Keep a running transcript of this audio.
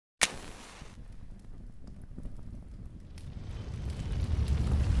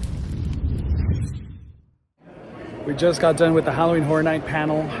We just got done with the Halloween Horror Night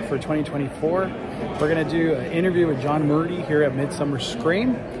panel for 2024. We're going to do an interview with John Murdy here at Midsummer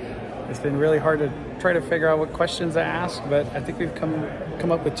Scream. It's been really hard to try to figure out what questions to ask, but I think we've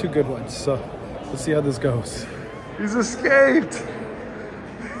come up with two good ones. So let's see how this goes. He's escaped!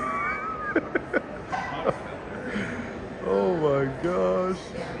 Oh my gosh.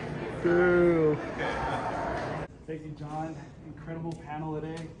 Dude. Thank you, John. Incredible panel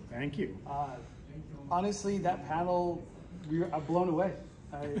today. Thank you. Honestly, that panel, I'm blown away.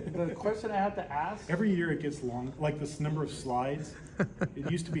 The question I had to ask. Every year it gets long, like this number of slides.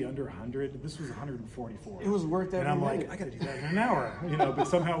 It used to be under 100. This was 144. It was worth every And I'm minute. like, I got to do that in an hour, you know, but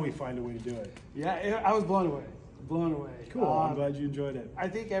somehow we find a way to do it. Yeah, I was blown away. Blown away. Cool, I'm glad you enjoyed it. I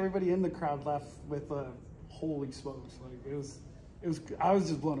think everybody in the crowd left with holy smokes. Like I was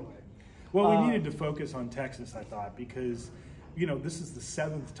just blown away. Well, we needed to focus on Texas, I thought, because, you know, this is the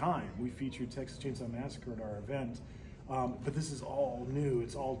 7th time we featured Texas Chainsaw Massacre at our event. But this is all new,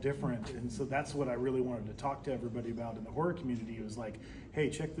 it's all different, and so that's what I really wanted to talk to everybody about in the horror community. It was like, hey,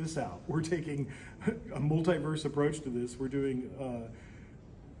 check this out. We're taking a multiverse approach to this. We're doing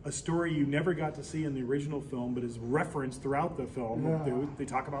a story you never got to see in the original film, but is referenced throughout the film. Yeah. They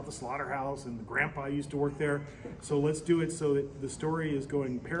talk about the slaughterhouse, and the grandpa used to work there. So let's do it so that the story is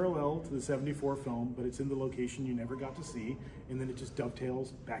going parallel to the '74 film, but it's in the location you never got to see, and then it just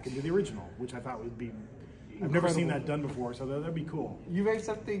dovetails back into the original, which I thought would be... I've never seen that done before, so that'd be cool. You made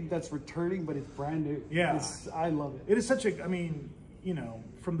something that's returning, but it's brand new. Yeah. I love it. It is such a, I mean, you know,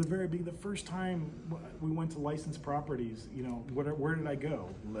 from the very beginning, the first time we went to licensed properties, you know, where did I go?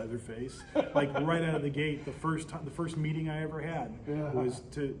 Leatherface. Like right out of the gate, the first meeting I ever had was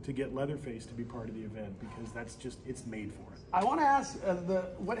to get Leatherface to be part of the event, because that's just, it's made for it. I want to ask,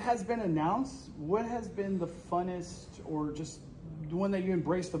 what has been announced, what has been the funnest, or just the one that you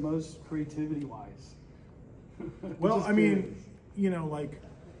embrace the most creativity-wise? Well, I mean, you know, like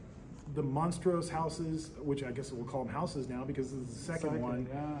the Monstrose houses, which I guess we'll call them houses now because this is the second one.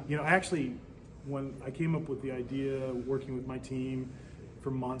 Yeah. You know, actually, when I came up with the idea, working with my team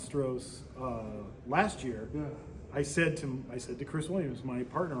for Monstrose last year, I said to Chris Williams, my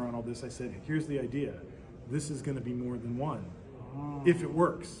partner on all this, I said, here's the idea. This is going to be more than one. If it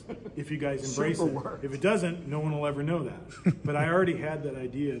works, if you guys embrace it. If it doesn't, no one will ever know that. But I already had that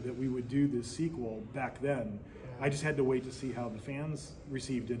idea that we would do this sequel back then. I just had to wait to see how the fans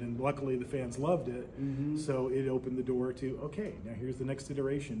received it, and luckily the fans loved it. So it opened the door to, okay, now here's the next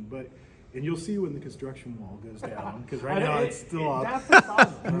iteration. And you'll see when the construction wall goes down, because right now it's still up.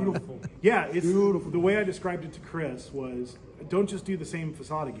 That's beautiful. Yeah, it's beautiful. The way I described it to Chris was, don't just do the same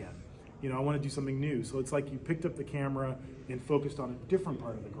facade again. You know, I want to do something new. So it's like you picked up the camera and focused on a different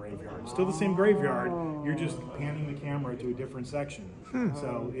part of the graveyard. Still the same graveyard, you're just panning the camera to a different section.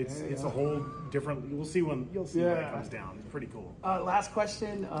 So it's a whole different, you'll see when it comes down. It's pretty cool. Last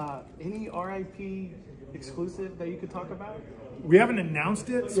question, any RIP exclusive that you could talk about? We haven't announced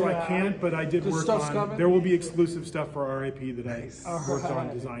it, so I can't, but I did work on, there will be exclusive stuff for RIP that I worked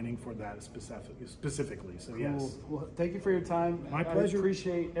on designing for that specifically, so yes. Well, thank you for your time. My pleasure. I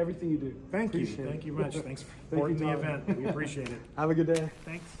appreciate everything you do. Thank you very much. Thanks for supporting the event. We appreciate it. Have a good day.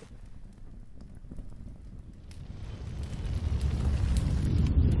 Thanks.